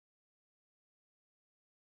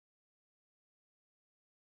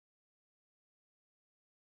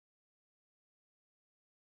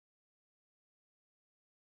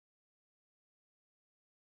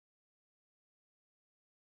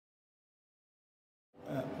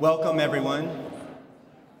Welcome, everyone.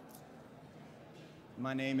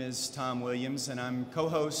 My name is Tom Williams, and I'm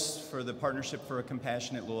co-host for the Partnership for a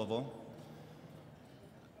Compassionate Louisville.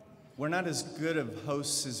 We're not as good of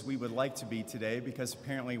hosts as we would like to be today because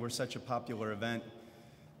apparently we're such a popular event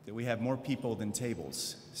that we have more people than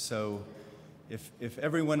tables. So if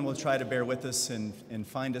everyone will try to bear with us and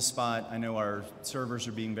find a spot, I know our servers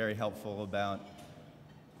are being very helpful about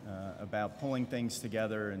pulling things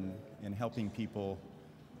together and helping people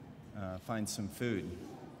find some food.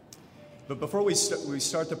 But before we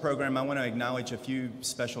start the program, I want to acknowledge a few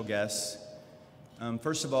special guests.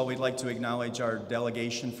 First of all, we'd like to acknowledge our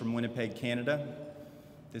delegation from Winnipeg, Canada,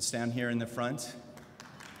 that's down here in the front.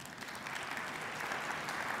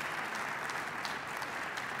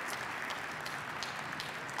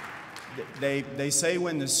 They say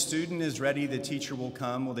when the student is ready, the teacher will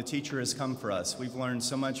come. Well, the teacher has come for us. We've learned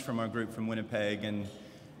so much from our group from Winnipeg, and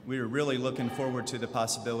we're really looking forward to the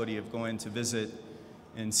possibility of going to visit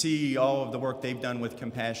and see all of the work they've done with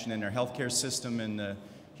compassion in their healthcare system and the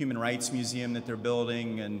Human Rights Museum that they're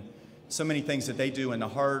building and so many things that they do in the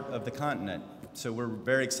heart of the continent. So we're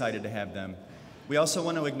very excited to have them. We also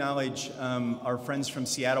want to acknowledge our friends from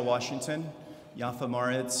Seattle, Washington, Yafa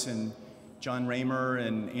Maritz and John Raymer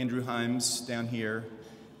and Andrew Himes down here.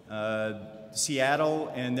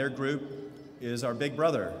 Seattle and their group is our big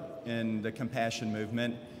brother in the compassion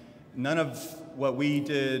movement. None of what we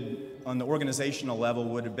did on the organizational level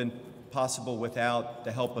would have been possible without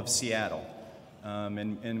the help of Seattle.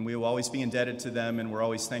 And we will always be indebted to them, and we're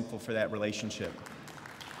always thankful for that relationship.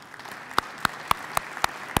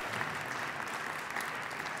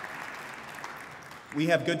 We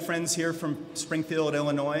have good friends here from Springfield,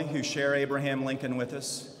 Illinois, who share Abraham Lincoln with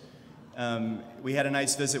us. We had a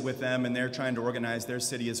nice visit with them, and they're trying to organize their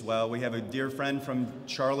city as well. We have a dear friend from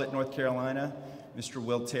Charlotte, North Carolina, Mr.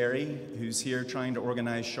 Will Terry, who's here trying to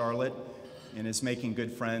organize Charlotte and is making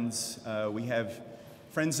good friends. We have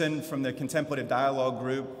friends in from the Contemplative Dialogue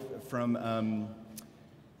group from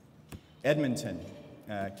Edmonton,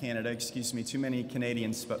 Canada, excuse me, too many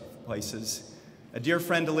Canadian places. A dear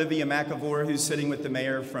friend, Olivia McAvoy, who's sitting with the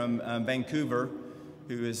mayor from Vancouver,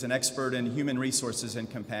 who is an expert in human resources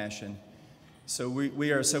and compassion. So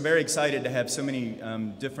we are so very excited to have so many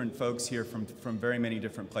different folks here from very many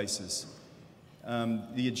different places.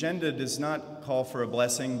 The agenda does not call for a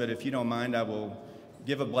blessing, but if you don't mind, I will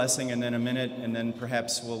give a blessing and then a minute, and then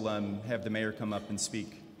perhaps we'll have the mayor come up and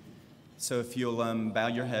speak. So if you'll bow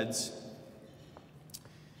your heads.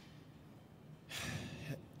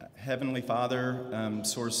 Heavenly Father,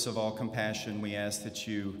 source of all compassion, we ask that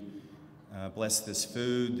you bless this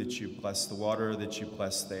food, that you bless the water, that you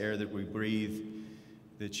bless the air that we breathe,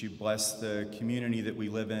 that you bless the community that we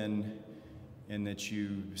live in, and that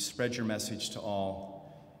you spread your message to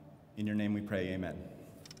all. In your name we pray, amen.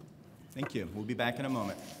 Thank you. We'll be back in a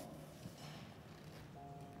moment.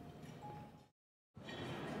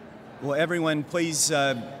 Well, everyone, please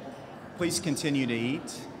continue to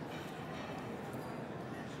eat.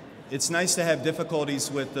 It's nice to have difficulties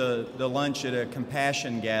with the lunch at a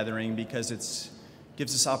compassion gathering because it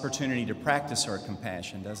gives us opportunity to practice our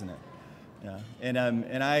compassion, doesn't it? Yeah.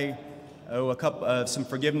 And I owe some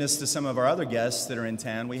forgiveness to some of our other guests that are in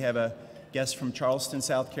town. We have a guest from Charleston,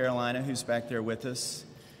 South Carolina, who's back there with us.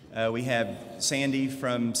 We have Sandy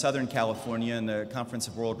from Southern California, and the Conference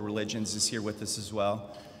of World Religions is here with us as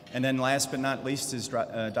well. And then last but not least is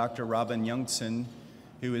Dr. Robin Youngson,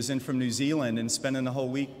 who is in from New Zealand and spending the whole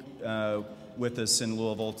week with us in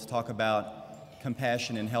Louisville to talk about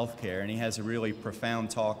compassion in healthcare. And he has a really profound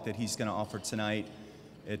talk that he's going to offer tonight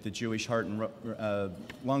at the Jewish Heart and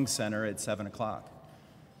Lung Center at 7 o'clock.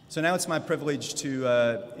 So now it's my privilege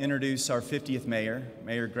to introduce our 50th mayor,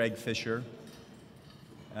 Mayor Greg Fischer.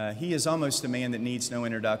 He is almost a man that needs no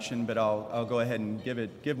introduction, but I'll go ahead and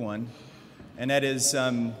give one. And that is,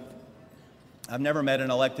 I've never met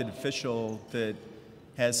an elected official that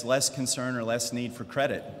has less concern or less need for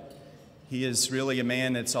credit. He is really a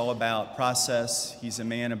man that's all about process. He's a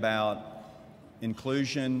man about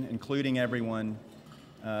inclusion, including everyone.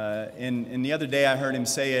 And the other day I heard him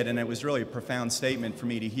say it, and it was really a profound statement for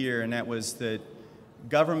me to hear, and that was that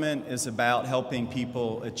government is about helping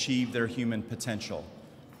people achieve their human potential.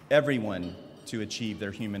 Everyone to achieve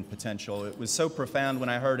their human potential. It was so profound when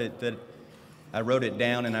I heard it that I wrote it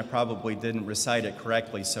down, and I probably didn't recite it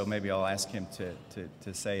correctly, so maybe I'll ask him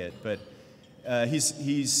to say it. But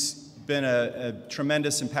he's been a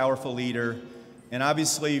tremendous and powerful leader, and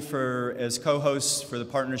obviously as co-hosts for the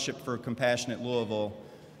Partnership for Compassionate Louisville,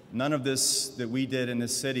 none of this that we did in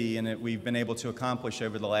this city and that we've been able to accomplish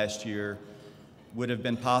over the last year would have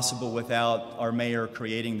been possible without our mayor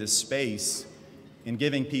creating this space in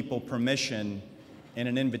giving people permission and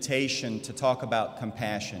an invitation to talk about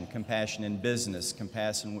compassion, compassion in business,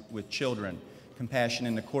 compassion with children, compassion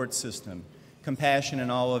in the court system, compassion in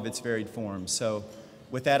all of its varied forms. So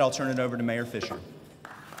with that, I'll turn it over to Mayor Fischer.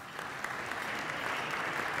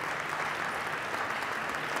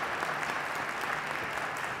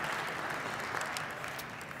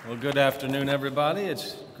 Well, good afternoon, everybody.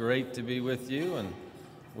 It's great to be with you, and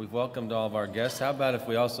we've welcomed all of our guests. How about if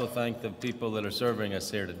we also thank the people that are serving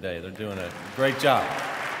us here today? They're doing a great job.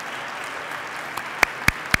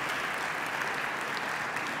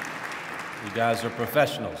 You guys are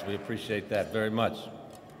professionals. We appreciate that very much.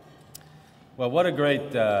 Well, what a great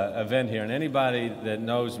event here, and anybody that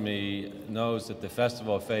knows me knows that the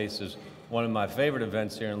Festival of Faith is one of my favorite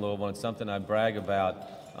events here in Louisville. It's something I brag about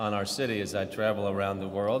on our city as I travel around the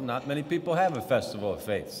world. Not many people have a Festival of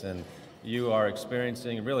Faiths, and you are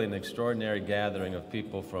experiencing really an extraordinary gathering of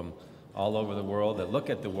people from all over the world that look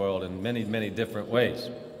at the world in many, many different ways.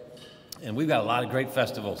 And we've got a lot of great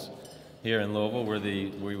festivals here in Louisville.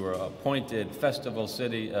 We were appointed Festival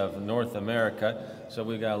City of North America, so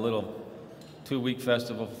we've got a little two-week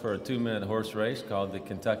festival for a 2-minute horse race called the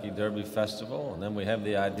Kentucky Derby Festival, and then we have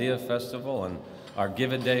the Idea Festival and our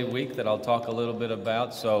Give a Day week that I'll talk a little bit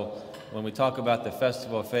about. So when we talk about the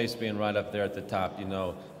Festival of Faith being right up there at the top, you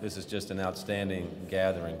know this is just an outstanding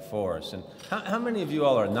gathering for us. And how many of you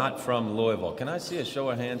all are not from Louisville? Can I see a show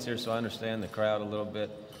of hands here so I understand the crowd a little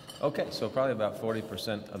bit? Okay, so probably about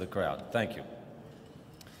 40% of the crowd. Thank you.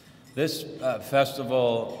 This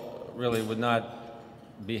festival really would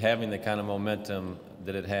not be having the kind of momentum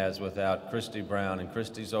that it has without Christy Brown. And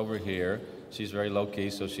Christy's over here. She's very low-key,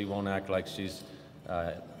 so she won't act like she's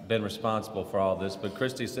been responsible for all this, but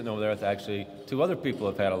Christy's sitting over there with actually 2 other people who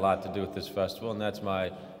have had a lot to do with this festival, and that's my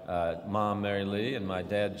mom, Mary Lee, and my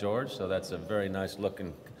dad, George, so that's a very nice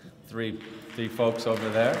looking three folks over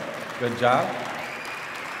there. Good job.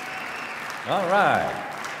 All right.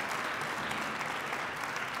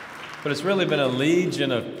 But it's really been a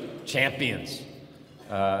legion of champions.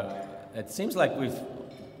 It seems like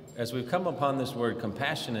as we've come upon this word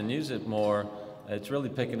compassion and use it more, it's really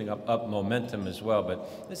picking up momentum as well.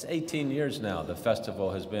 But this 18 years now, the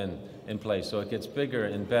festival has been in place, so it gets bigger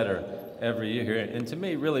and better every year here. And to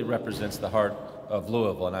me, it really represents the heart of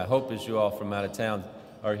Louisville. And I hope as you all from out of town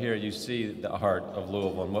are here, you see the heart of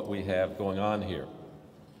Louisville and what we have going on here.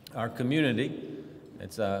 Our community,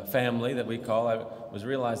 it's a family that we call. I was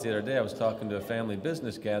realized the other day, I was talking to a family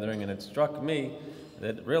business gathering, and it struck me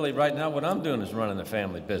that really right now what I'm doing is running a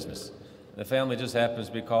family business. The family just happens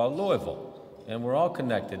to be called Louisville. And we're all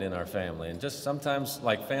connected in our family. And just sometimes,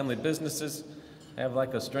 like family businesses, have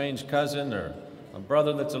like a strange cousin or a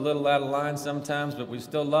brother that's a little out of line sometimes, but we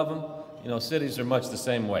still love them. You know, cities are much the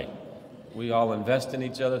same way. We all invest in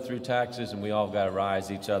each other through taxes, and we all got to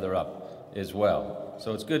rise each other up as well.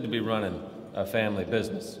 So it's good to be running a family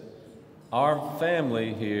business. Our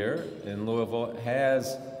family here in Louisville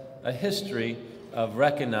has a history of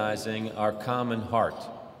recognizing our common heart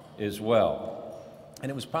as well. And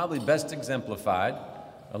it was probably best exemplified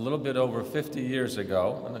a little bit over 50 years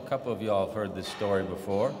ago, and a couple of y'all have heard this story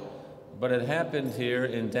before, but it happened here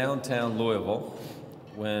in downtown Louisville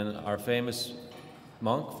when our famous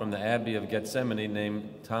monk from the Abbey of Gethsemane named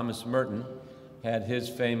Thomas Merton had his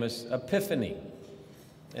famous epiphany.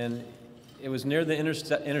 And it was near the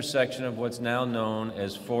intersection of what's now known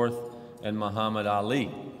as 4th and Muhammad Ali.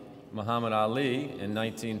 Muhammad Ali in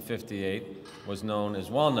 1958 was known as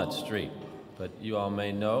Walnut Street. But you all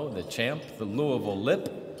may know the champ, the Louisville Lip,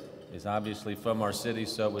 is obviously from our city,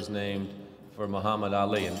 so it was named for Muhammad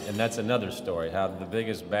Ali. And that's another story, how the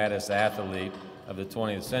biggest, baddest athlete of the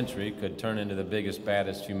 20th century could turn into the biggest,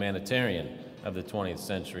 baddest humanitarian of the 20th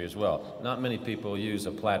century as well. Not many people use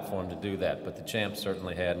a platform to do that, but the champ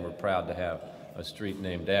certainly had, and we're proud to have a street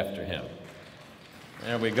named after him.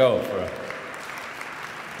 There we go for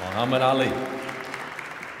Muhammad Ali.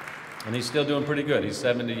 And he's still doing pretty good. He's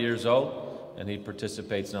 70 years old. And he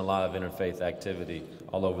participates in a lot of interfaith activity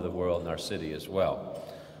all over the world in our city as well.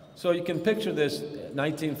 So you can picture this,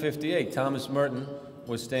 1958, Thomas Merton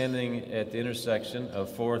was standing at the intersection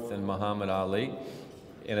of 4th and Muhammad Ali,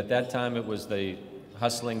 and at that time it was the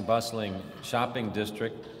hustling, bustling shopping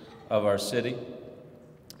district of our city.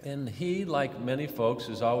 And he, like many folks,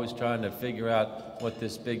 is always trying to figure out what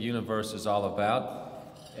this big universe is all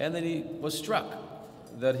about. And then he was struck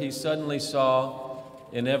that he suddenly saw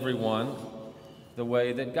in everyone the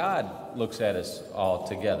way that God looks at us all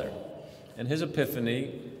together. In his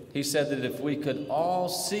epiphany, he said that if we could all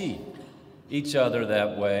see each other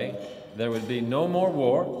that way, there would be no more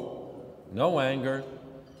war, no anger,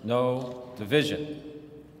 no division.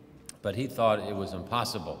 but he thought it was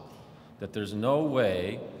impossible, that there's no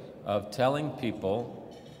way of telling people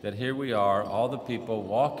that here we are, all the people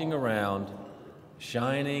walking around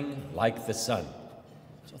shining like the sun.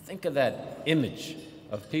 So think of that image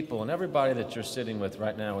of people and everybody that you're sitting with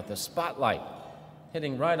right now with the spotlight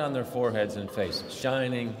hitting right on their foreheads and faces,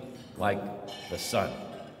 shining like the sun.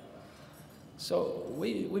 So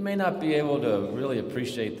we may not be able to really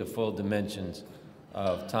appreciate the full dimensions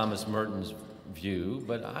of Thomas Merton's view,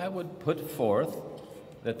 but I would put forth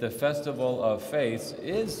that the Festival of Faiths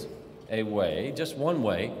is a way, just one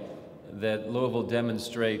way, that Louisville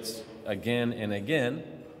demonstrates again and again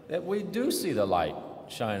that we do see the light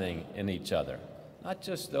shining in each other. Not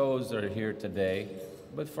just those that are here today,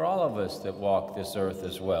 but for all of us that walk this earth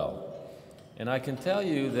as well. And I can tell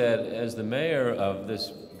you that as the mayor of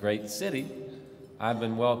this great city, I've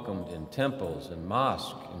been welcomed in temples and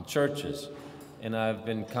mosques and churches, and I've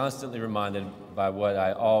been constantly reminded by what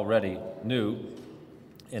I already knew,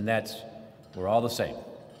 and that's we're all the same.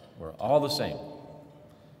 We're all the same.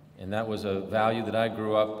 And that was a value that I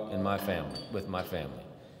grew up in my family, with my family.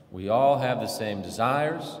 We all have the same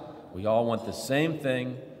desires. We all want the same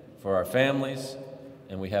thing for our families,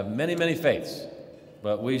 and we have many, many faiths,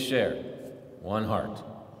 but we share one heart.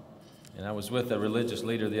 And I was with a religious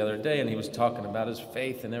leader the other day, and he was talking about his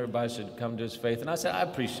faith, and everybody should come to his faith. And I said, I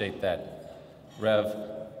appreciate that, Rev,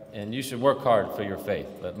 and you should work hard for your faith.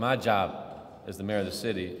 But my job as the mayor of the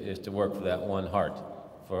city is to work for that one heart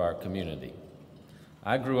for our community.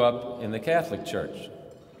 I grew up in the Catholic Church.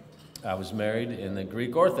 I was married in the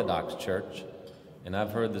Greek Orthodox Church, and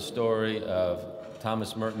I've heard the story of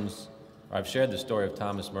Thomas Merton's, or I've shared the story of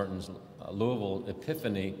Thomas Merton's Louisville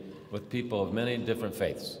Epiphany with people of many different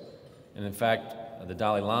faiths. And in fact, the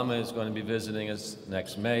Dalai Lama is going to be visiting us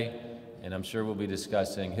next May, and I'm sure we'll be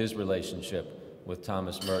discussing his relationship with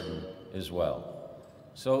Thomas Merton as well.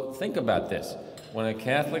 So think about this. When a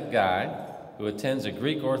Catholic guy who attends a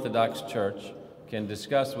Greek Orthodox church can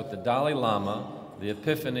discuss with the Dalai Lama the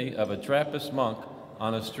epiphany of a Trappist monk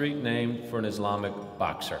on a street named for an Islamic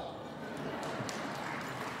boxer.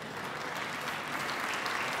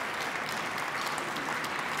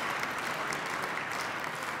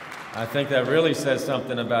 I think that really says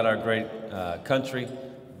something about our great country,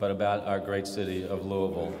 but about our great city of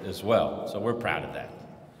Louisville as well. So we're proud of that.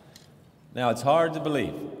 Now, it's hard to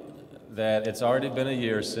believe that it's already been a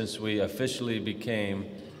year since we officially became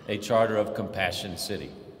a Charter of Compassion City.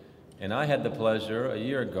 And I had the pleasure a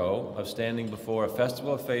year ago of standing before a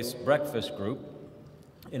Festival of Faiths breakfast group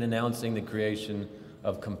in announcing the creation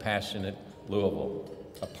of Compassionate Louisville,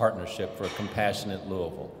 a partnership for a compassionate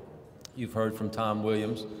Louisville. You've heard from Tom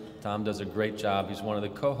Williams. Tom does a great job. He's one of the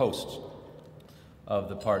co-hosts of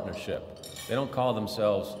the partnership. They don't call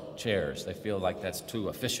themselves chairs. They feel like that's too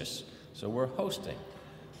officious. So we're hosting.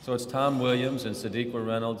 So it's Tom Williams and Sadiqa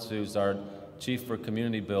Reynolds, who's our chief for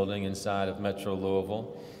community building inside of Metro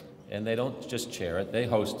Louisville. And they don't just chair it, they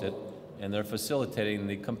host it, and they're facilitating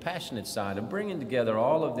the compassionate side and bringing together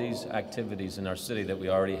all of these activities in our city that we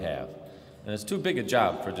already have. And it's too big a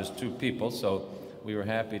job for just two people, so we were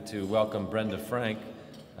happy to welcome Brenda Frank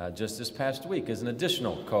just this past week as an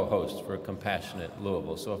additional co-host for Compassionate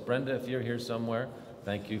Louisville. So if Brenda, if you're here somewhere,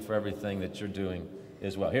 thank you for everything that you're doing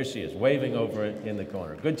as well. Here she is, waving over it in the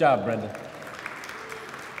corner. Good job, Brenda.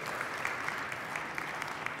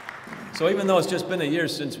 So even though it's just been a year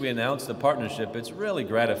since we announced the partnership, it's really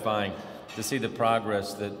gratifying to see the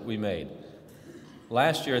progress that we made.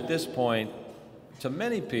 Last year at this point, to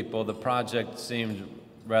many people, the project seemed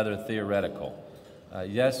rather theoretical.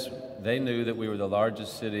 Yes, they knew that we were the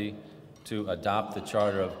largest city to adopt the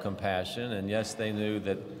Charter of Compassion, and yes, they knew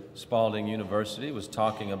that Spalding University was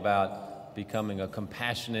talking about becoming a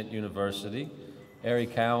compassionate university.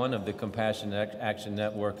 Eric Cowan of the Compassion Action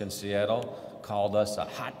Network in Seattle called us a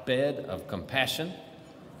hotbed of compassion,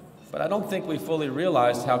 but I don't think we fully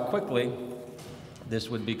realized how quickly this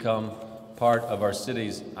would become part of our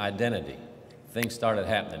city's identity. Things started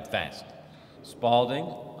happening fast. Spalding,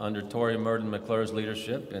 under Tory Merton McClure's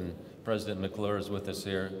leadership, and President McClure is with us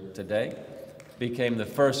here today, became the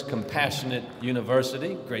first compassionate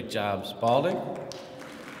university. Great job, Spalding.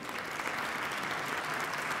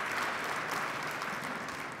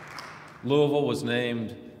 Louisville was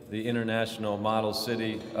named the International Model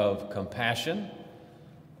City of Compassion.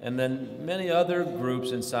 And then many other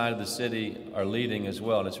groups inside of the city are leading as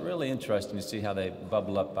well. And it's really interesting to see how they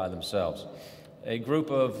bubble up by themselves. A group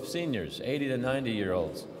of seniors, 80 to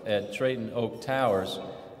 90-year-olds at Trayton Oak Towers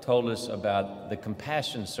told us about the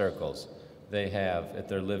compassion circles they have at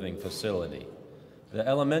their living facility. The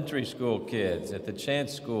elementary school kids at the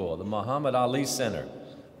Chance School, the Muhammad Ali Center,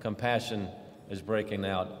 compassion is breaking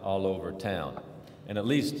out all over town. And at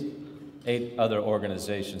least 8 other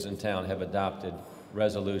organizations in town have adopted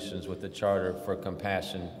resolutions with the Charter for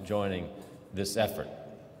Compassion joining this effort.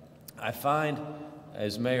 I find,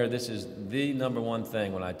 as mayor, this is the #1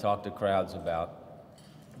 thing when I talk to crowds about,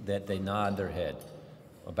 that they nod their head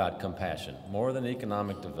about compassion. More than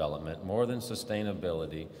economic development, more than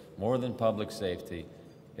sustainability, more than public safety,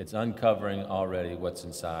 it's uncovering already what's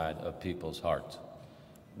inside of people's hearts.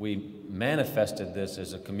 We manifested this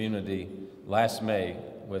as a community last May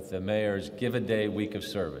with the mayor's Give a Day week of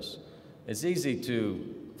service. It's easy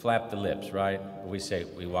to flap the lips, right? We say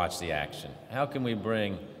we watch the action. How can we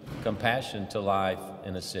bring compassion to life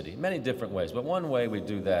in a city? Many different ways, but one way we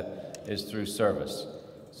do that is through service.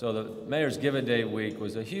 So the mayor's Give a Day week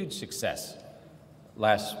was a huge success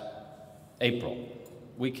last April.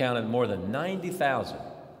 We counted more than 90,000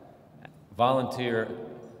 volunteer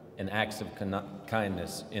and acts of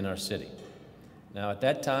kindness in our city. Now at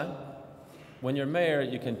that time, when you're mayor,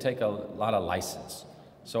 you can take a lot of license.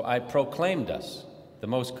 So I proclaimed us the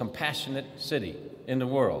most compassionate city in the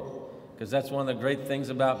world, because that's one of the great things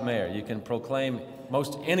about mayor. You can proclaim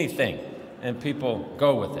most anything and people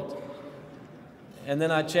go with it. And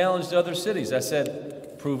then I challenged other cities. I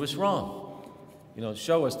said, prove us wrong. You know,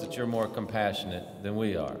 show us that you're more compassionate than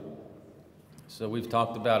we are. So we've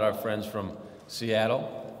talked about our friends from Seattle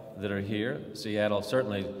that are here. Seattle,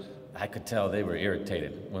 certainly, I could tell they were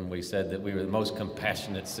irritated when we said that we were the most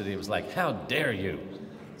compassionate city. It was like, how dare you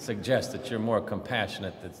suggest that you're more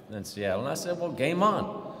compassionate than Seattle? And I said, well, game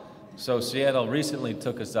on. So Seattle recently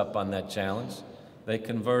took us up on that challenge. They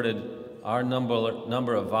converted our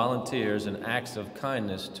number of volunteers and acts of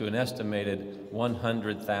kindness to an estimated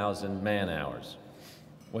 100,000 man-hours,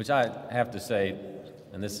 which I have to say,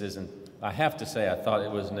 and this isn't, I have to say I thought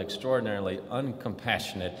it was an extraordinarily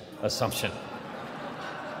uncompassionate assumption.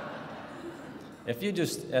 If you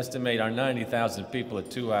just estimate our 90,000 people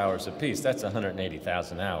at 2 hours apiece, that's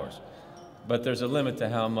 180,000 hours. But there's a limit to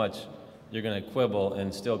how much you're going to quibble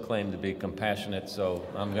and still claim to be compassionate, so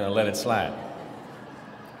I'm going to let it slide.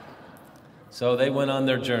 So they went on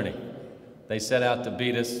their journey. They set out to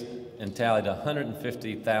beat us and tallied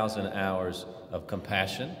 150,000 hours of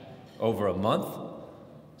compassion over a month.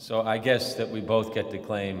 So I guess that we both get to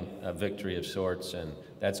claim a victory of sorts, and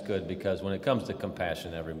that's good because when it comes to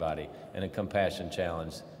compassion, everybody, and a compassion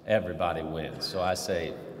challenge, everybody wins. So I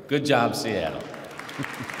say, good job, Seattle.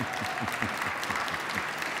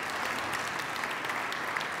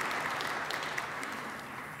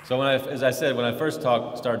 So as I said, when I first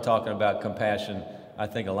started talking about compassion, I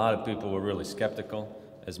think a lot of people were really skeptical.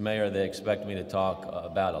 As mayor, they expect me to talk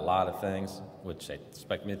about a lot of things, which they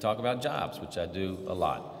expect me to talk about jobs, which I do a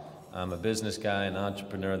lot. I'm a business guy, an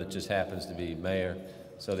entrepreneur that just happens to be mayor,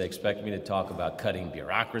 so they expect me to talk about cutting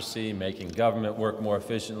bureaucracy, making government work more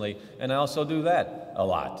efficiently, and I also do that a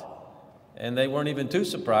lot. And they weren't even too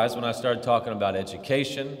surprised when I started talking about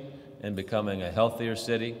education and becoming a healthier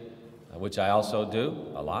city, which I also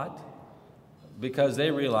do a lot, because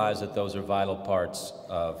they realize that those are vital parts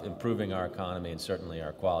of improving our economy and certainly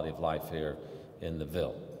our quality of life here in the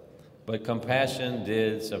Ville. But compassion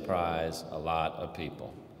did surprise a lot of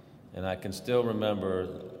people. And I can still remember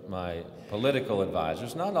my political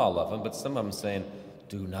advisors, not all of them, but some of them saying,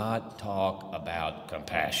 do not talk about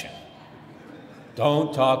compassion.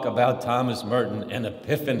 Don't talk about Thomas Merton and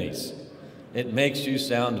epiphanies. It makes you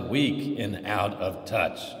sound weak and out of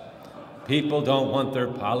touch. People don't want their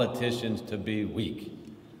politicians to be weak.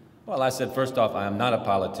 Well, I said, first off, I am not a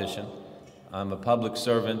politician. I'm a public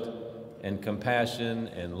servant, and compassion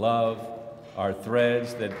and love are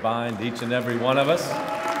threads that bind each and every one of us.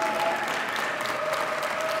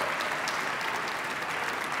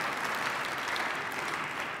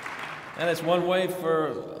 And it's one way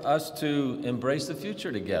for us to embrace the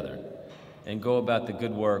future together and go about the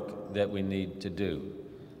good work that we need to do.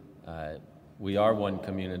 We are one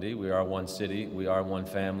community, we are one city, we are one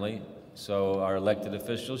family, so our elected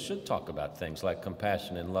officials should talk about things like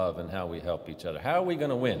compassion and love and how we help each other. How are we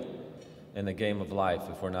going to win in the game of life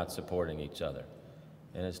if we're not supporting each other?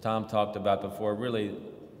 And as Tom talked about before, really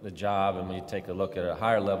the job, and when you take a look at a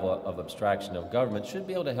higher level of abstraction of government, should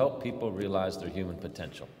be able to help people realize their human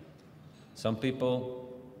potential. Some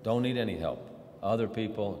people don't need any help. Other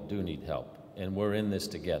people do need help, and we're in this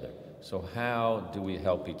together. So how do we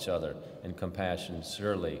help each other? And compassion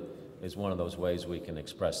surely is one of those ways we can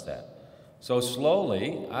express that. So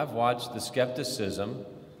slowly, I've watched the skepticism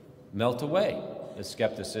melt away, the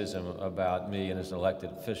skepticism about me and as an elected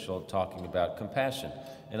official talking about compassion.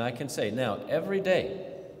 And I can say now, every day,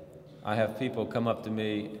 I have people come up to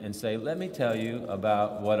me and say, let me tell you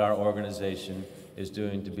about what our organization is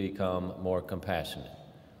doing to become more compassionate.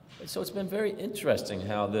 And so it's been very interesting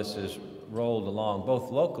how this has rolled along,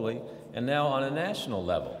 both locally and now on a national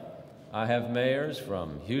level. I have mayors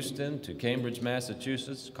from Houston to Cambridge,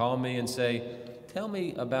 Massachusetts call me and say, tell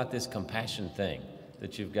me about this compassion thing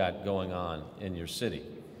that you've got going on in your city.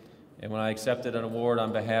 And when I accepted an award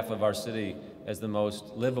on behalf of our city as the most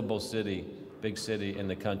livable city, big city in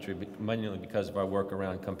the country, mainly because of our work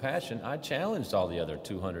around compassion, I challenged all the other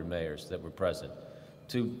 200 mayors that were present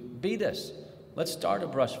to beat us. Let's start a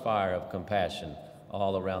brush fire of compassion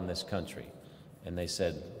all around this country. And they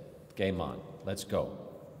said, game on, let's go.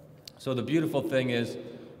 So the beautiful thing is,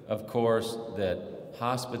 of course, that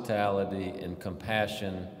hospitality and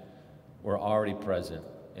compassion were already present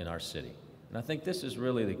in our city. And I think this is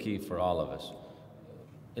really the key for all of us.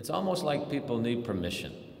 It's almost like people need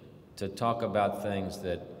permission to talk about things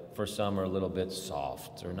that for some are a little bit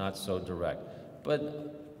soft or not so direct.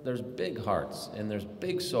 But there's big hearts and there's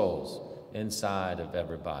big souls inside of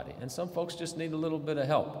everybody. And some folks just need a little bit of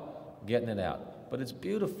help getting it out. But it's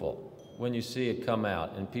beautiful when you see it come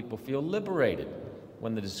out and people feel liberated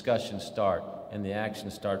when the discussions start and the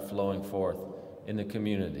actions start flowing forth in the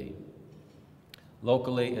community.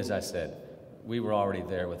 Locally, as I said, we were already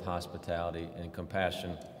there with hospitality and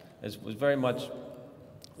compassion. It was very much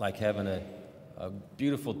like having a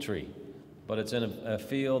beautiful tree, but it's in a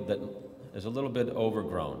field that is a little bit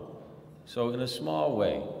overgrown. So in a small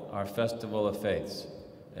way, our Festival of Faiths,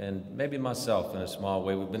 and maybe myself in a small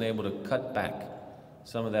way, we've been able to cut back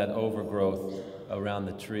some of that overgrowth around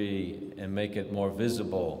the tree and make it more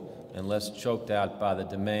visible and less choked out by the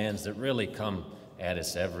demands that really come at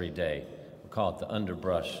us every day. Call it the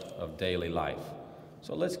underbrush of daily life.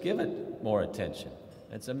 So let's give it more attention.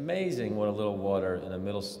 It's amazing what a little water and a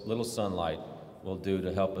little sunlight will do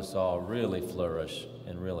to help us all really flourish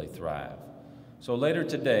and really thrive. So later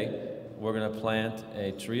today, we're going to plant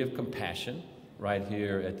a tree of compassion right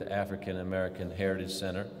here at the African American Heritage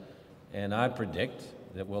Center. And I predict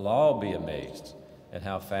that we'll all be amazed at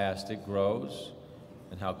how fast it grows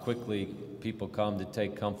and how quickly people come to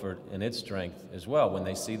take comfort in its strength as well when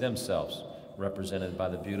they see themselves represented by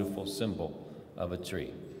the beautiful symbol of a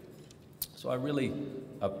tree. So I really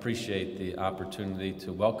appreciate the opportunity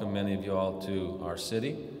to welcome many of you all to our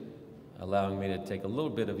city, allowing me to take a little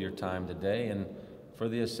bit of your time today, and for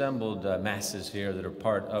the assembled masses here that are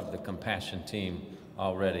part of the compassion team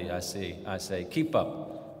already, I say keep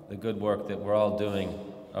up the good work that we're all doing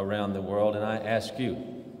around the world, and I ask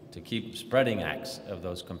you to keep spreading acts of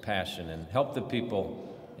those compassion and help the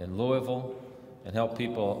people in Louisville and help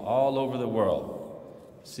people all over the world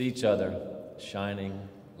see each other shining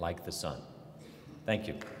like the sun. Thank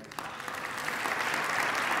you.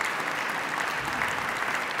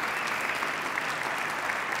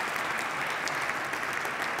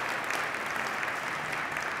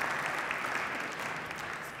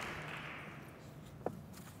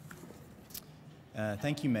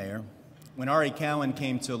 Thank you, Mayor. When Ari Cowan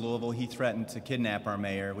came to Louisville, he threatened to kidnap our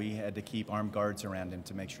mayor. We had to keep armed guards around him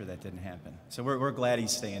to make sure that didn't happen. So we're glad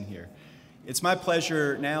he's staying here. It's my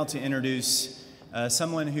pleasure now to introduce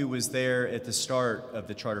someone who was there at the start of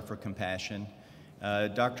the Charter for Compassion,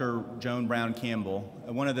 Dr. Joan Brown Campbell.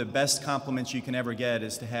 One of the best compliments you can ever get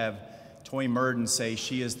is to have Toy Murden say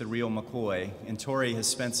she is the real McCoy. And Tori has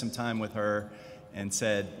spent some time with her and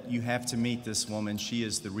said, you have to meet this woman. She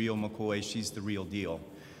is the real McCoy. She's the real deal.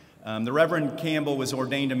 The Reverend Campbell was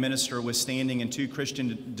ordained a minister with standing in two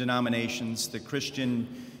Christian denominations, the Christian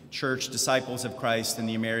Church Disciples of Christ and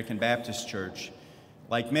the American Baptist Church.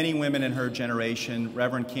 Like many women in her generation,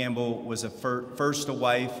 Reverend Campbell was first a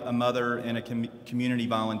wife, a mother, and a community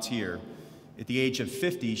volunteer. At the age of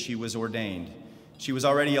 50, she was ordained. She was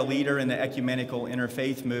already a leader in the ecumenical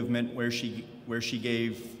interfaith movement where she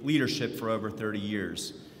gave leadership for over 30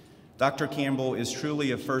 years. Dr. Campbell is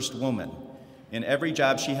truly a first woman. In every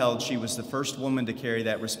job she held, she was the first woman to carry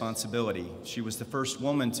that responsibility. She was the first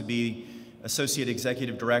woman to be Associate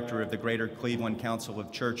Executive Director of the Greater Cleveland Council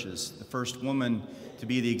of Churches, the first woman to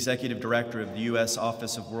be the Executive Director of the U.S.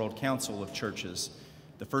 Office of World Council of Churches,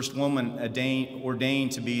 the first woman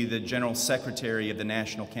ordained to be the General Secretary of the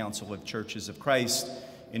National Council of Churches of Christ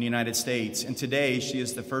in the United States, and today she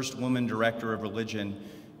is the first woman Director of Religion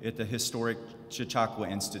at the historic Chautauqua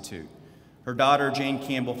Institute. Her daughter, Jane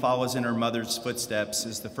Campbell, follows in her mother's footsteps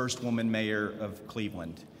as the first woman mayor of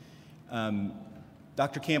Cleveland.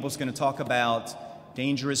 Dr. Campbell's going to talk about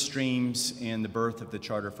dangerous dreams and the birth of the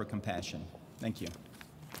Charter for Compassion. Thank you.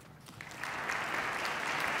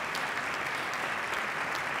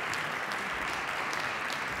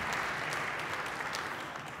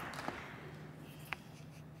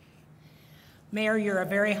 Mayor, you're a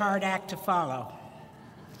very hard act to follow.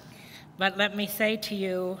 But let me say to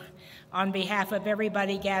you, on behalf of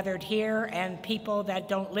everybody gathered here and people that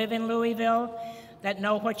don't live in Louisville, that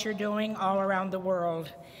know what you're doing all around the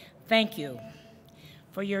world, thank you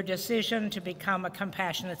for your decision to become a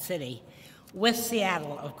compassionate city, with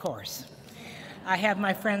Seattle, of course. I have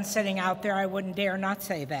my friends sitting out there, I wouldn't dare not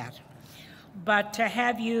say that. But to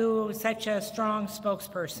have you such a strong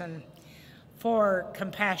spokesperson for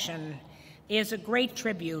compassion is a great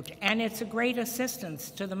tribute, and it's a great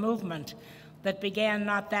assistance to the movement that began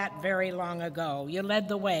not that very long ago. You led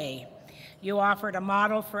the way. You offered a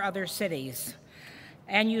model for other cities,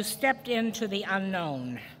 and you stepped into the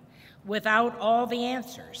unknown without all the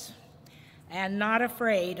answers, and not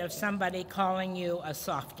afraid of somebody calling you a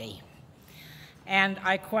softie. And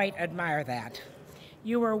I quite admire that.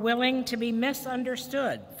 You were willing to be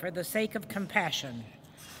misunderstood for the sake of compassion,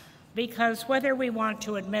 because whether we want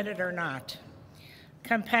to admit it or not,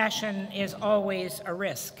 compassion is always a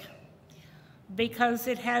risk, because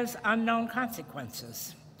it has unknown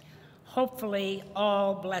consequences, hopefully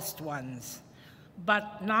all blessed ones,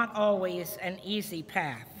 but not always an easy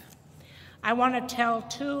path. I want to tell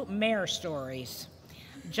two mayor stories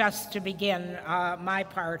just to begin my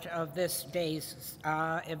part of this day's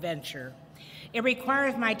adventure. It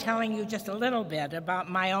requires my telling you just a little bit about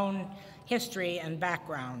my own history and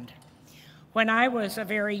background. When I was a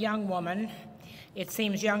very young woman, it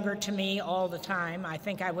seems younger to me all the time. I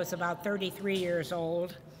think I was about 33 years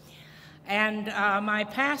old. And my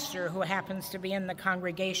pastor, who happens to be in the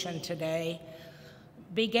congregation today,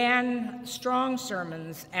 began strong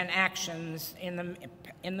sermons and actions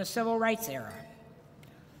in the civil rights era.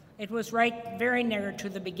 It was very near to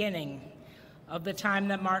the beginning of the time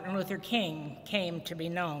that Martin Luther King came to be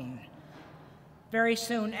known. Very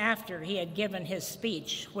soon after he had given his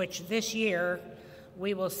speech, which this year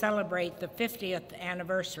we will celebrate the 50th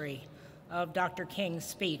anniversary of Dr. King's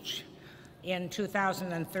speech in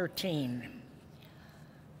 2013.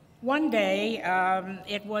 One day,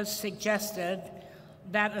 it was suggested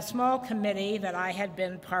that a small committee that I had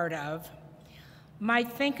been part of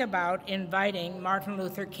might think about inviting Martin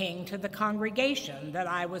Luther King to the congregation that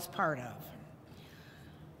I was part of.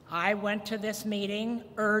 I went to this meeting,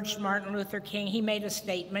 urged Martin Luther King. He made a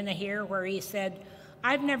statement here where he said,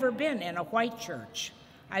 "I've never been in a white church.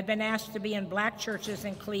 I've been asked to be in black churches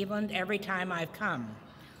in Cleveland every time I've come."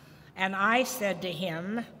 And I said to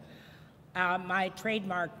him, my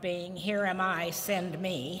trademark being, "Here am I, send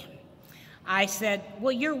me." I said,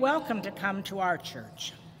 "Well, you're welcome to come to our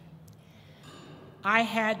church." I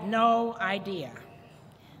had no idea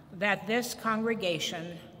that this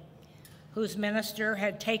congregation, whose minister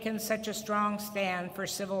had taken such a strong stand for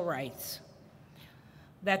civil rights,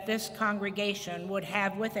 that this congregation would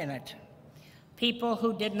have within it people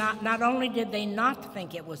who did not only did they not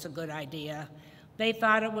think it was a good idea, they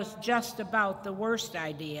thought it was just about the worst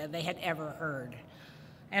idea they had ever heard.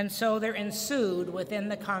 And so there ensued within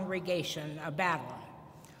the congregation a battle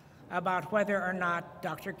about whether or not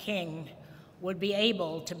Dr. King would be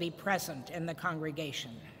able to be present in the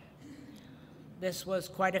congregation. This was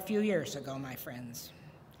quite a few years ago, my friends.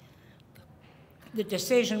 The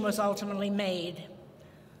decision was ultimately made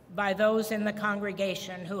by those in the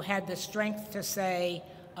congregation who had the strength to say,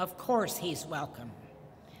 "Of course he's welcome."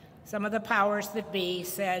 Some of the powers that be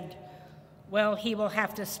said, "Well, he will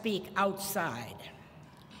have to speak outside."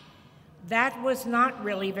 That was not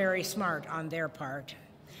really very smart on their part,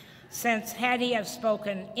 since had he have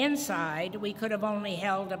spoken inside, we could have only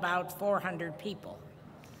held about 400 people.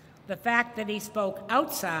 The fact that he spoke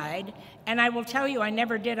outside, and I will tell you, I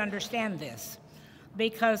never did understand this,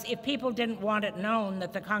 because if people didn't want it known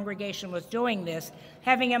that the congregation was doing this,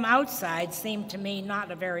 having him outside seemed to me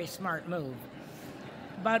not a very smart move.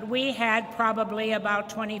 But we had probably about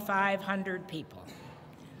 2,500 people.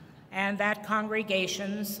 And that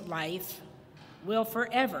congregation's life will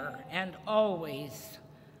forever and always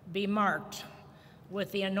be marked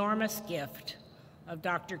with the enormous gift of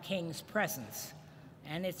Dr. King's presence.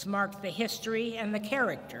 And it's marked the history and the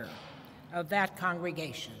character of that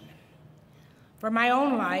congregation. For my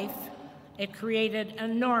own life, it created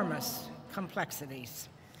enormous complexities,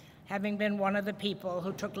 having been one of the people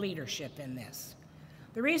who took leadership in this.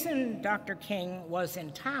 The reason Dr. King was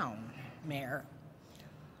in town, Mayor,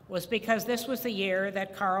 was because this was the year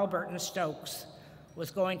that Carl Burton Stokes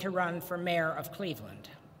was going to run for mayor of Cleveland.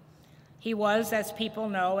 He was, as people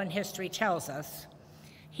know and history tells us,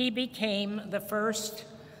 he became the first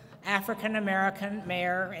African-American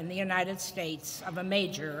mayor in the United States of a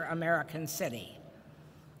major American city.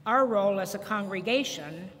 Our role as a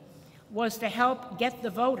congregation was to help get the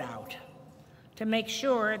vote out, to make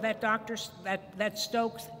sure that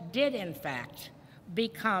Stokes did, in fact,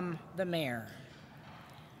 become the mayor.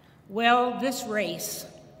 Well, this race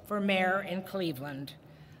for mayor in Cleveland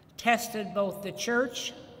tested both the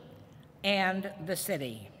church and the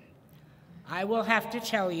city. I will have to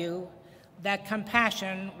tell you that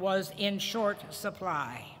compassion was in short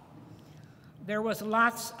supply. There was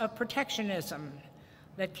lots of protectionism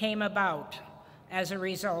that came about as a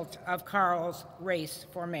result of Carl's race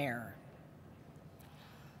for mayor.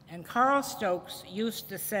 And Carl Stokes used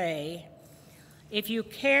to say, if you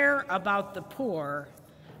care about the poor,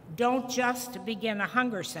 don't just begin a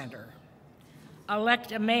hunger center.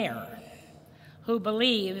 Elect a mayor who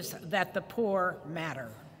believes that the poor matter.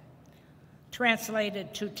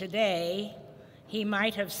 Translated to today, he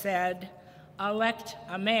might have said, elect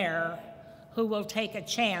a mayor who will take a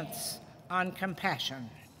chance on compassion.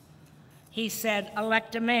 He said,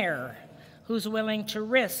 elect a mayor who's willing to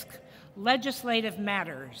risk legislative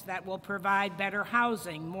matters that will provide better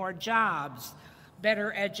housing, more jobs,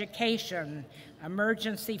 better education,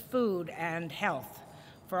 emergency food, and health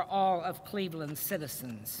for all of Cleveland's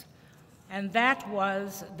citizens. And that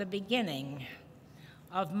was the beginning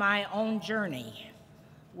of my own journey,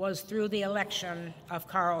 was through the election of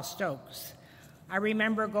Carl Stokes. I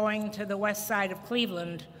remember going to the west side of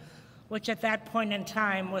Cleveland, which at that point in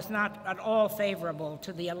time was not at all favorable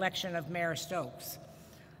to the election of Mayor Stokes.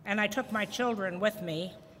 And I took my children with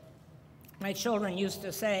me. My children used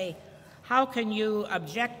to say, how can you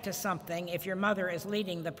object to something if your mother is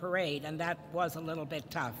leading the parade? And that was a little bit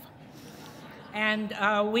tough. And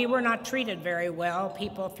we were not treated very well.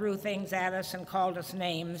 People threw things at us and called us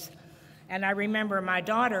names. And I remember my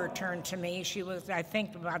daughter turned to me. She was, I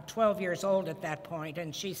think, about 12 years old at that point,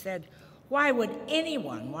 and she said, why would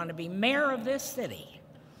anyone want to be mayor of this city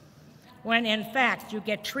when, in fact, you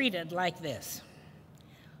get treated like this?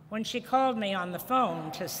 When she called me on the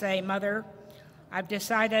phone to say, Mother, I've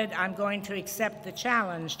decided I'm going to accept the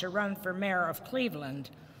challenge to run for mayor of Cleveland,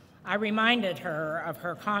 I reminded her of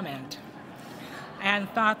her comment and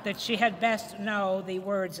thought that she had best know the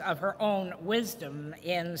words of her own wisdom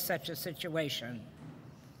in such a situation.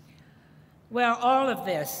 Well, all of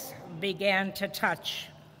this began to touch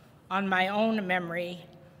on my own memory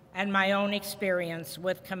and my own experience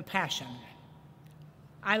with compassion.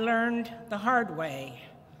 I learned the hard way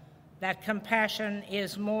that compassion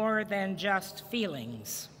is more than just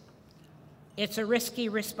feelings. It's a risky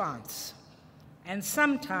response, and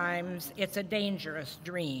sometimes it's a dangerous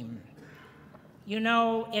dream. You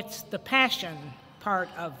know, it's the passion part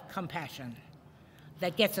of compassion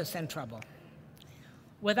that gets us in trouble.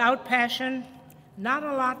 Without passion, not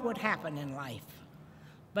a lot would happen in life,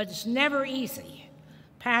 but it's never easy.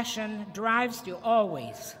 Passion drives you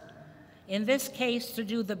always, in this case, to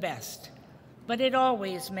do the best, but it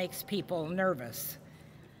always makes people nervous.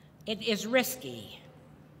 It is risky,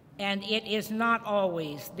 and it is not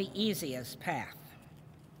always the easiest path.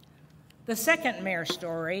 The second mayor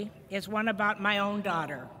story is one about my own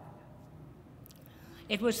daughter.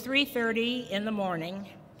 It was 3:30 in the morning.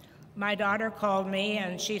 My daughter called me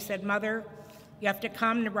and she said, Mother, you have to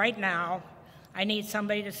come right now. I need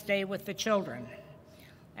somebody to stay with the children.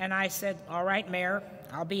 And I said, all right, Mayor,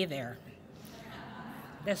 I'll be there.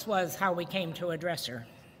 This was how we came to address her.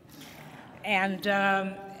 And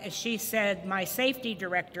she said, my safety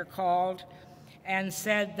director called and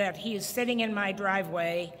said that he's sitting in my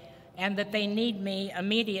driveway and that they need me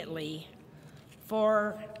immediately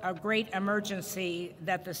for a great emergency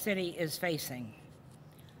that the city is facing.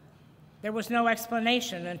 There was no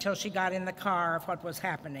explanation until she got in the car of what was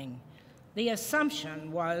happening. The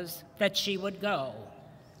assumption was that she would go.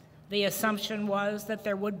 The assumption was that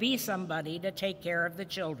there would be somebody to take care of the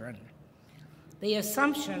children. The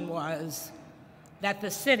assumption was that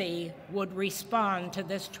the city would respond to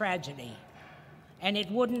this tragedy, and it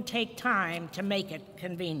wouldn't take time to make it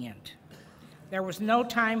convenient. There was no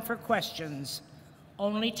time for questions,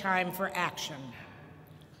 only time for action.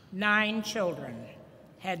 9 children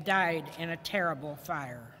had died in a terrible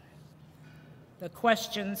fire. The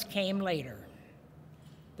questions came later.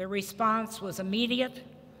 The response was immediate,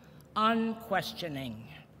 unquestioning.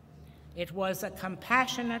 It was a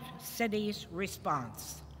compassionate city's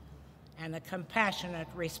response, and a compassionate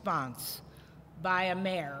response by a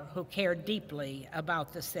mayor who cared deeply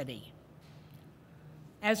about the city.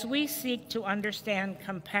 As we seek to understand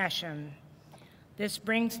compassion, this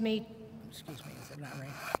brings me, excuse me, is it not right?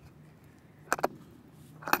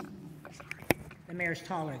 The mayor's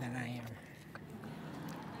taller than I am.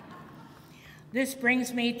 This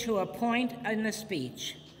brings me to a point in the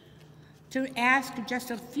speech to ask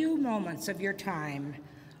just a few moments of your time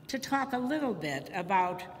to talk a little bit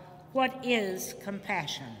about what is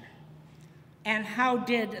compassion. And how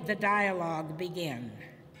did the dialogue begin?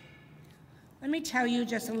 Let me tell you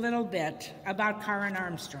just a little bit about Karen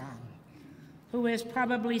Armstrong, who is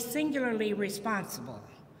probably singularly responsible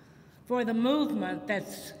for the movement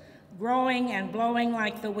that's growing and blowing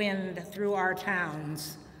like the wind through our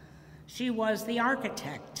towns. She was the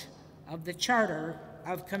architect of the Charter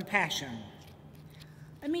of Compassion.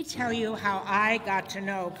 Let me tell you how I got to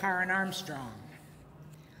know Karen Armstrong.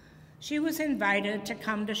 She was invited to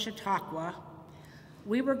come to Chautauqua.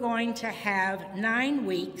 We were going to have 9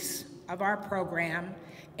 weeks of our program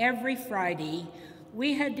every Friday.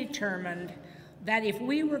 We had determined that if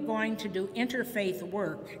we were going to do interfaith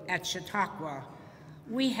work at Chautauqua,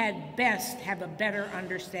 we had best have a better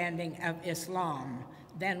understanding of Islam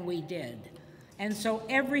than we did. And so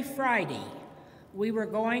every Friday, we were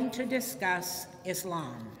going to discuss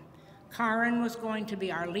Islam. Karen was going to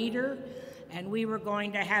be our leader, and we were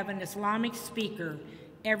going to have an Islamic speaker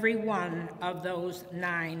every one of those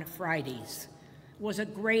 9 Fridays. It was a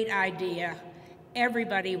great idea.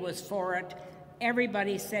 Everybody was for it.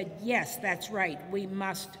 Everybody said, yes, that's right, we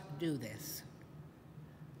must do this.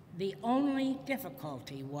 The only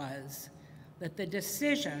difficulty was that the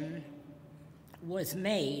decision was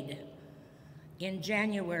made in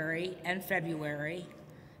January and February,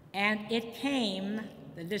 and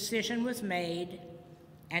the decision was made,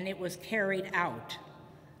 and it was carried out,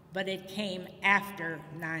 but it came after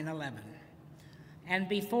 9/11. And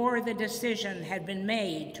before the decision had been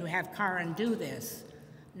made to have Karen do this,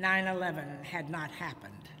 9/11 had not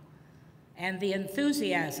happened. And the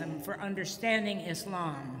enthusiasm for understanding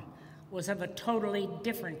Islam was of a totally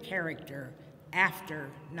different character after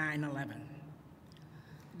 9/11.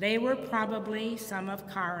 They were probably some of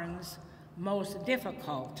Karen's most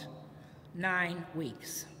difficult 9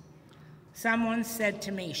 weeks. Someone said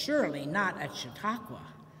to me, surely not at Chautauqua.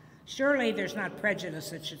 Surely there's not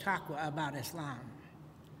prejudice at Chautauqua about Islam.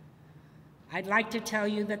 I'd like to tell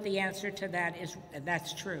you that the answer to that is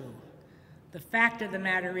that's true. The fact of the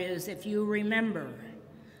matter is, if you remember,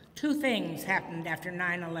 2 things happened after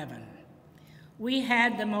 9/11. We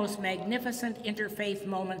had the most magnificent interfaith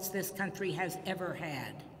moments this country has ever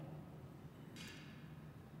had.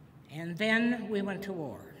 And then we went to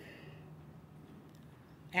war.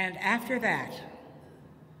 And after that,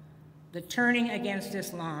 the turning against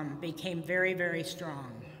Islam became very, very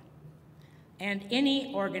strong. And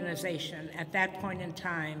any organization at that point in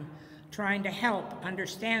time trying to help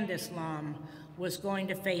understand Islam was going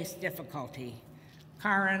to face difficulty.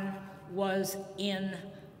 Karen was in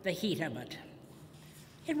the heat of it.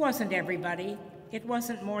 It wasn't everybody. It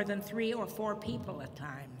wasn't more than 3 or 4 people at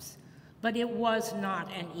times. But it was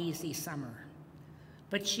not an easy summer.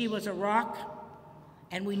 But she was a rock,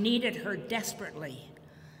 and we needed her desperately.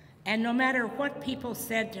 And no matter what people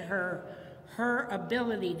said to her, her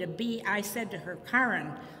ability to be, I said to her,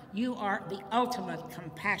 Karen, you are the ultimate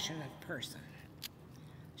compassionate person.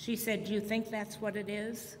 She said, do you think that's what it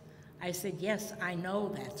is? I said, yes, I know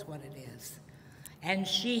that's what it is. And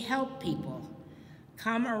she helped people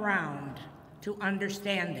come around to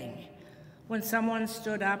understanding. When someone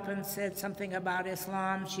stood up and said something about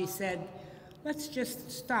Islam, she said, let's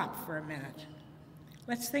just stop for a minute.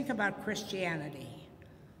 Let's think about Christianity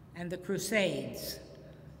and the Crusades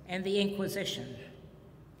and the Inquisition.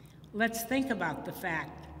 Let's think about the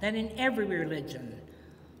fact that in every religion,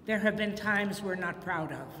 there have been times we're not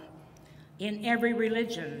proud of. In every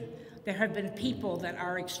religion, there have been people that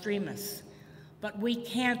are extremists, but we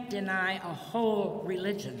can't deny a whole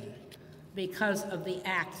religion because of the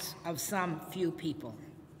acts of some few people.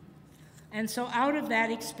 And so out of that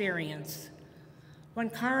experience, when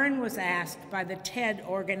Karen was asked by the TED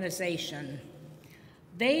organization,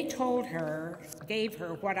 they gave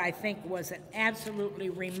her what I think was an absolutely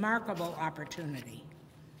remarkable opportunity.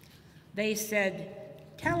 They said,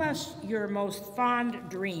 tell us your most fond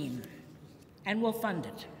dream, and we'll fund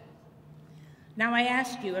it. Now I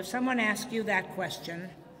ask you, if someone asked you that question,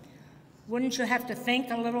 wouldn't you have to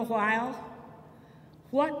think a little while?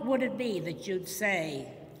 What would it be that you'd say,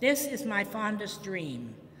 this is my fondest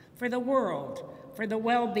dream for the world, for the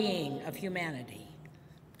well-being of humanity?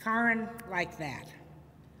 Karen, like that.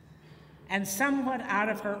 And somewhat out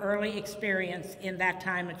of her early experience in that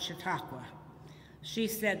time at Chautauqua, she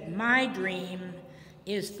said, my dream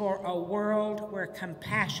is for a world where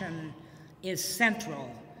compassion is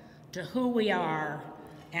central to who we are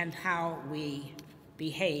and how we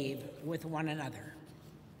behave with one another.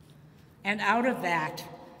 And out of that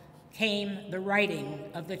came the writing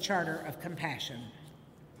of the Charter of Compassion.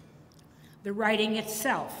 The writing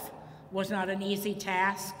itself was not an easy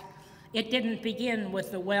task. It didn't begin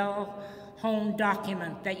with the well-honed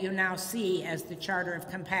document that you now see as the Charter of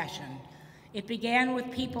Compassion. It began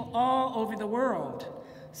with people all over the world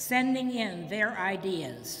sending in their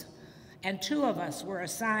ideas. And 2 of us were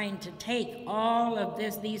assigned to take all of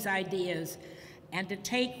these ideas and to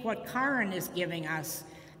take what Karen is giving us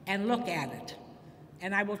and look at it.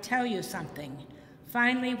 And I will tell you something.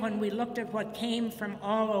 Finally, when we looked at what came from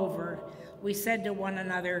all over, we said to one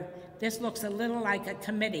another, this looks a little like a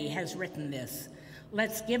committee has written this.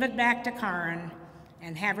 Let's give it back to Karen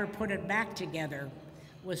and have her put it back together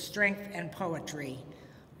with strength and poetry,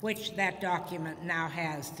 which that document now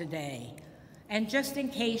has today. And just in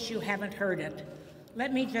case you haven't heard it,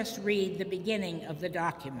 let me just read the beginning of the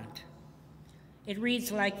document. It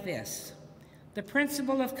reads like this: the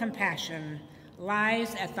principle of compassion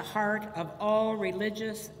lies at the heart of all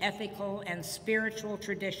religious, ethical, and spiritual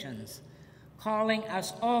traditions, calling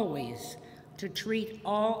us always to treat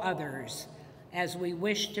all others as we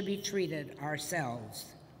wish to be treated ourselves.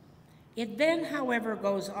 It then, however,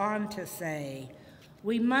 goes on to say,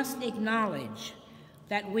 we must acknowledge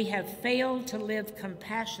that we have failed to live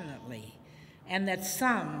compassionately and that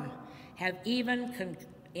some have even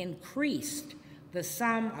increased the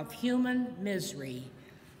sum of human misery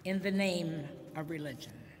in the name of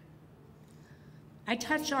religion. I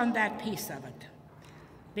touch on that piece of it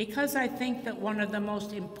because I think that one of the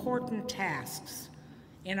most important tasks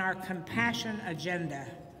in our compassion agenda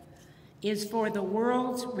is for the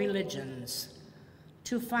world's religions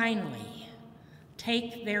to finally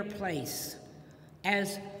take their place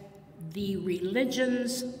as the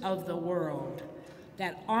religions of the world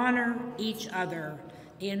that honor each other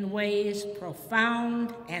in ways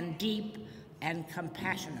profound and deep and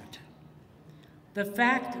compassionate. The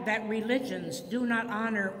fact that religions do not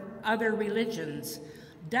honor other religions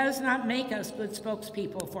does not make us good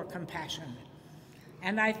spokespeople for compassion.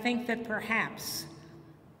 And I think that perhaps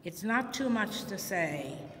it's not too much to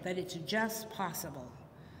say that it's just possible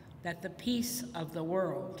that the peace of the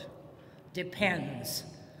world depends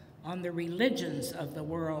on the religions of the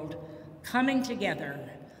world coming together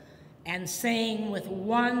and saying with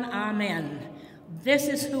one amen, this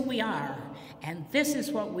is who we are, and this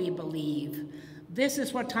is what we believe. This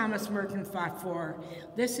is what Thomas Merton fought for.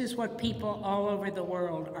 This is what people all over the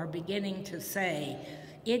world are beginning to say.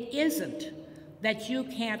 It isn't that you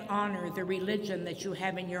can't honor the religion that you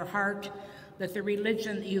have in your heart, that the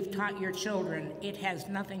religion that you've taught your children. It has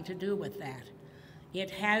nothing to do with that. It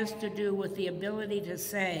has to do with the ability to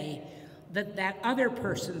say that that other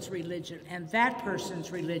person's religion and that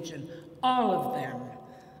person's religion, all of them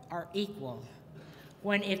are equal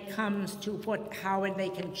when it comes to how they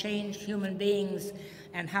can change human beings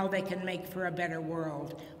and how they can make for a better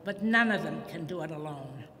world. But none of them can do it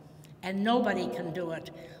alone. And nobody can do it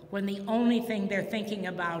when the only thing they're thinking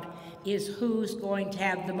about is who's going to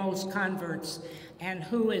have the most converts and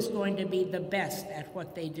who is going to be the best at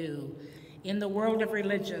what they do. In the world of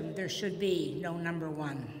religion, there should be no number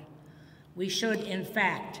one. We should, in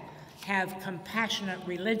fact, have compassionate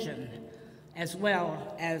religion as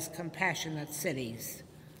well as compassionate cities.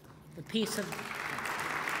 The peace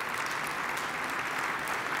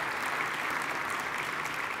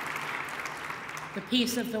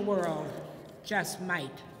of the world just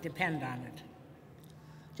might depend on it.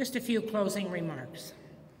 Just a few closing remarks.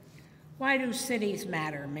 Why do cities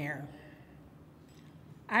matter, Mayor?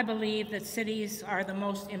 I believe that cities are the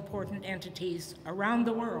most important entities around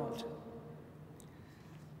the world.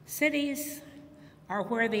 Cities are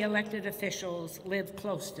where the elected officials live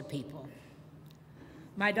close to people.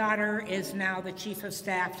 My daughter is now the Chief of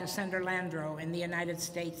Staff to Senator Landrieu in the United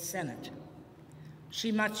States Senate.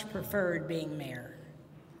 She much preferred being mayor.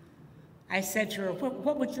 I said to her,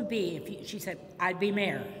 what would you be if you, she said, I'd be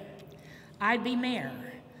mayor. I'd be mayor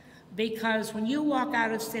because when you walk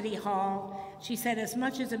out of City Hall, she said, as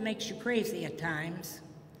much as it makes you crazy at times,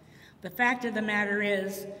 the fact of the matter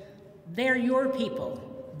is, they're your people.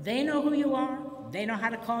 They know who you are. They know how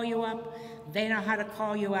to call you up. They know how to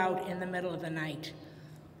call you out in the middle of the night.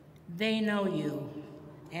 They know you,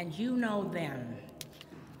 and you know them.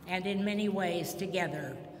 And in many ways,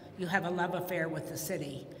 together, you have a love affair with the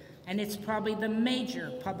city. And it's probably the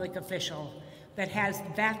major public official that has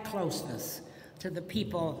that closeness to the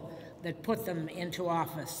people that put them into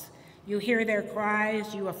office. You hear their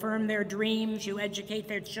cries, you affirm their dreams, you educate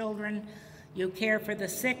their children, you care for the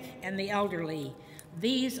sick and the elderly.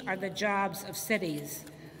 These are the jobs of cities.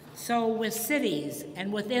 So with cities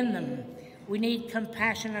and within them, we need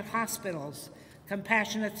compassionate hospitals,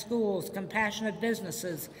 compassionate schools, compassionate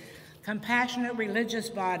businesses, compassionate religious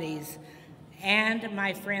bodies, and,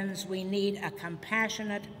 my friends, we need a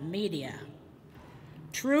compassionate media.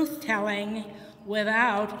 Truth-telling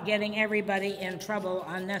without getting everybody in trouble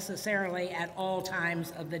unnecessarily at all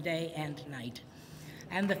times of the day and night.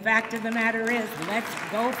 And the fact of the matter is, let's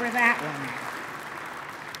go for that one.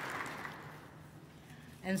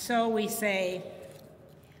 And so we say,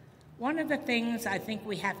 one of the things I think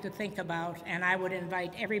we have to think about, and I would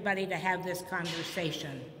invite everybody to have this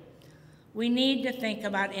conversation, we need to think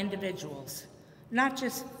about individuals, not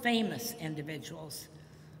just famous individuals,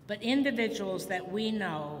 but individuals that we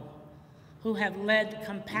know who have led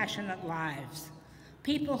compassionate lives,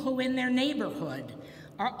 people who in their neighborhood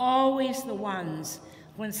are always the ones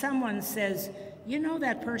when someone says, you know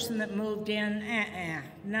that person that moved in?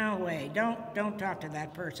 No way, don't talk to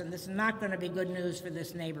that person. This is not going to be good news for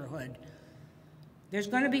this neighborhood. There's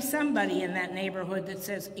going to be somebody in that neighborhood that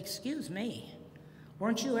says, excuse me,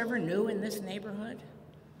 weren't you ever new in this neighborhood?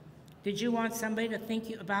 Did you want somebody to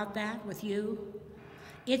think about that with you?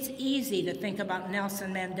 It's easy to think about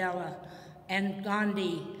Nelson Mandela and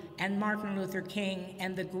Gandhi and Martin Luther King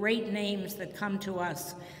and the great names that come to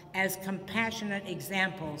us as compassionate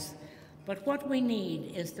examples. But what we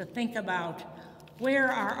need is to think about,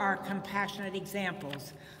 where are our compassionate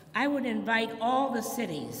examples? I would invite all the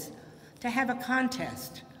cities to have a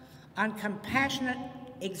contest on compassionate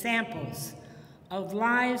examples of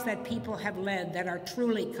lives that people have led that are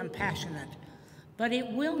truly compassionate. But it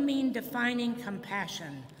will mean defining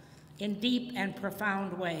compassion in deep and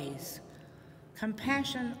profound ways.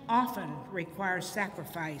 Compassion often requires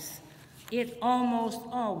sacrifice. It almost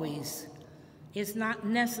always is not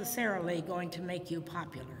necessarily going to make you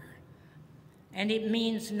popular. And it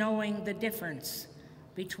means knowing the difference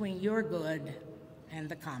between your good and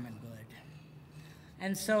the common good.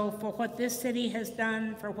 And so for what this city has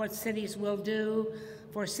done, for what cities will do,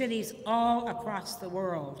 for cities all across the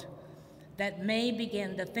world that may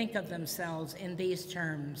begin to think of themselves in these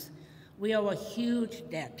terms, we owe a huge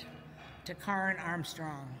debt to Karen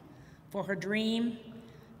Armstrong for her dream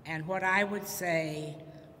and what I would say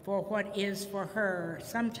for what is for her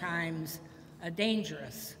sometimes a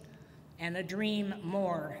dangerous and a dream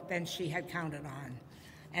more than she had counted on.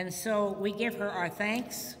 And so we give her our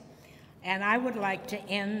thanks. And I would like to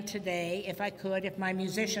end today, if I could, if my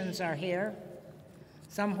musicians are here,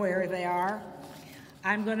 somewhere they are,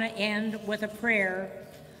 I'm going to end with a prayer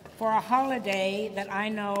for a holiday that I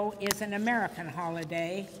know is an American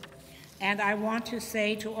holiday. And I want to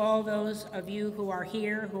say to all those of you who are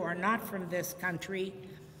here, who are not from this country,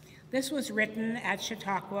 this was written at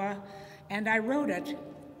Chautauqua, and I wrote it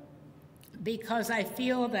because I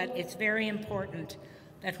feel that it's very important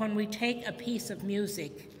that when we take a piece of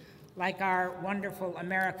music, like our wonderful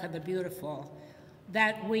America the Beautiful,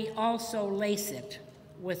 that we also lace it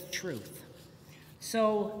with truth.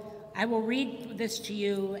 So I will read this to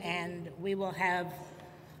you, and we will have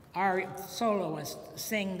our soloist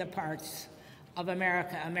sing the parts of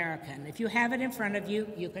America, American. If you have it in front of you,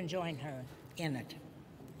 you can join her in it.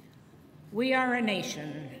 We are a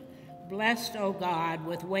nation, blessed, O God,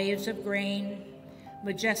 with waves of grain,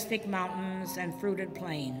 majestic mountains, and fruited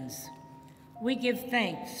plains. We give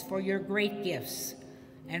thanks for your great gifts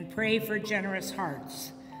and pray for generous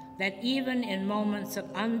hearts, that even in moments of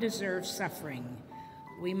undeserved suffering,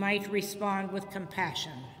 we might respond with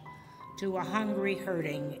compassion to a hungry,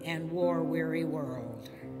 hurting, and war-weary world.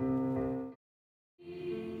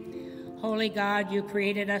 Holy God, you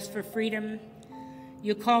created us for freedom.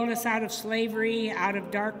 You called us out of slavery, out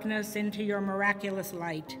of darkness, into your miraculous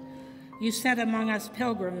light. You set among us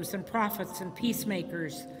pilgrims and prophets and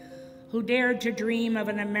peacemakers who dared to dream of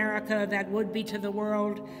an America that would be to the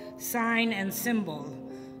world sign and symbol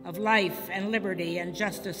of life and liberty and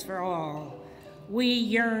justice for all. We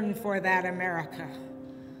yearn for that America.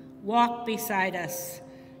 Walk beside us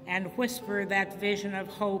and whisper that vision of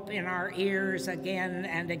hope in our ears again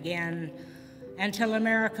and again until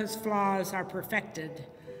America's flaws are perfected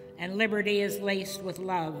and liberty is laced with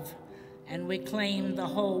love and we claim the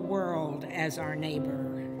whole world as our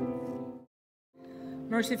neighbor.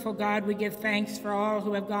 Merciful God, we give thanks for all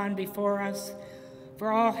who have gone before us,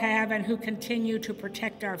 for all have and who continue to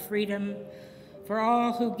protect our freedom, for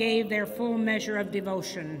all who gave their full measure of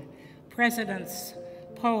devotion, presidents,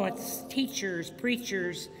 poets, teachers,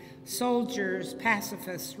 preachers, soldiers,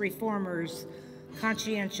 pacifists, reformers,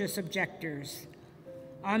 conscientious objectors.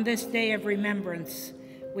 On this day of remembrance,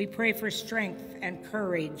 we pray for strength and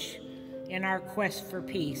courage in our quest for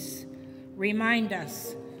peace. Remind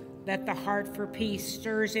us that the heart for peace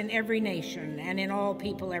stirs in every nation and in all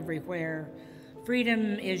people everywhere.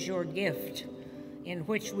 Freedom is your gift, in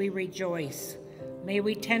which we rejoice. May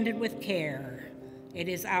we tend it with care. It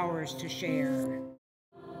is ours to share.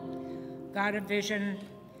 God of vision,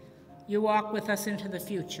 you walk with us into the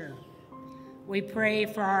future. We pray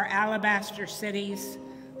for our alabaster cities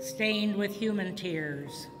stained with human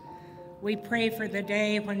tears. We pray for the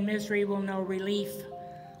day when misery will know relief,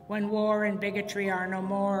 when war and bigotry are no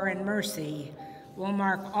more, and mercy will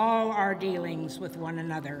mark all our dealings with one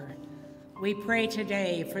another. We pray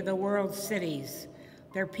today for the world's cities,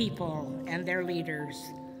 their people, and their leaders.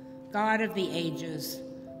 God of the ages,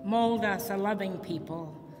 mold us a loving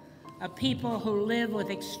people, a people who live with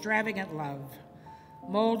extravagant love.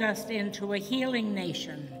 Mold us into a healing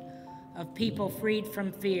nation of people freed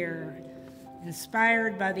from fear,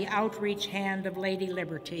 inspired by the outreach hand of Lady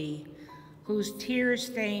Liberty, whose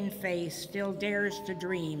tear-stained face still dares to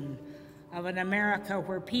dream of an America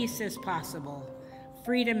where peace is possible,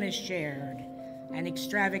 freedom is shared, and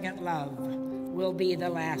extravagant love will be the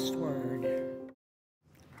last word.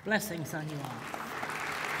 Blessings on you all.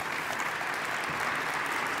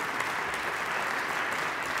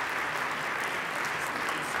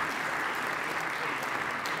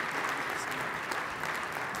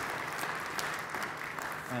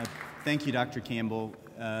 Thank you, Dr. Campbell.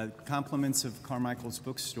 Compliments of Carmichael's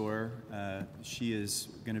Bookstore. She is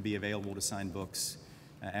going to be available to sign books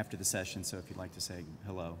after the session, so if you'd like to say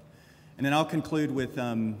hello. And then I'll conclude with,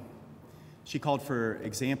 she called for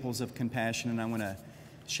examples of compassion, and I want to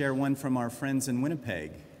share one from our friends in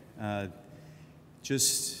Winnipeg.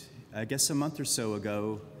 Just, I guess a month or so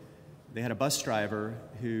ago, they had a bus driver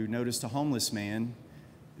who noticed a homeless man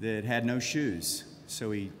that had no shoes. So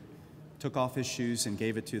he took off his shoes and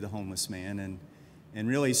gave it to the homeless man, and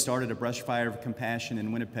really started a brush fire of compassion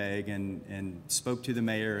in Winnipeg, and spoke to the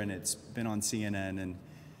mayor, and it's been on CNN. And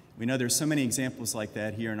we know there's so many examples like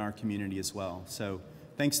that here in our community as well. So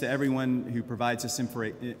thanks to everyone who provides us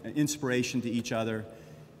inspiration to each other.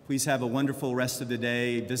 Please have a wonderful rest of the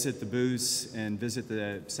day. Visit the booths and visit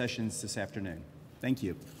the sessions this afternoon. Thank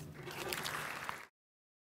you.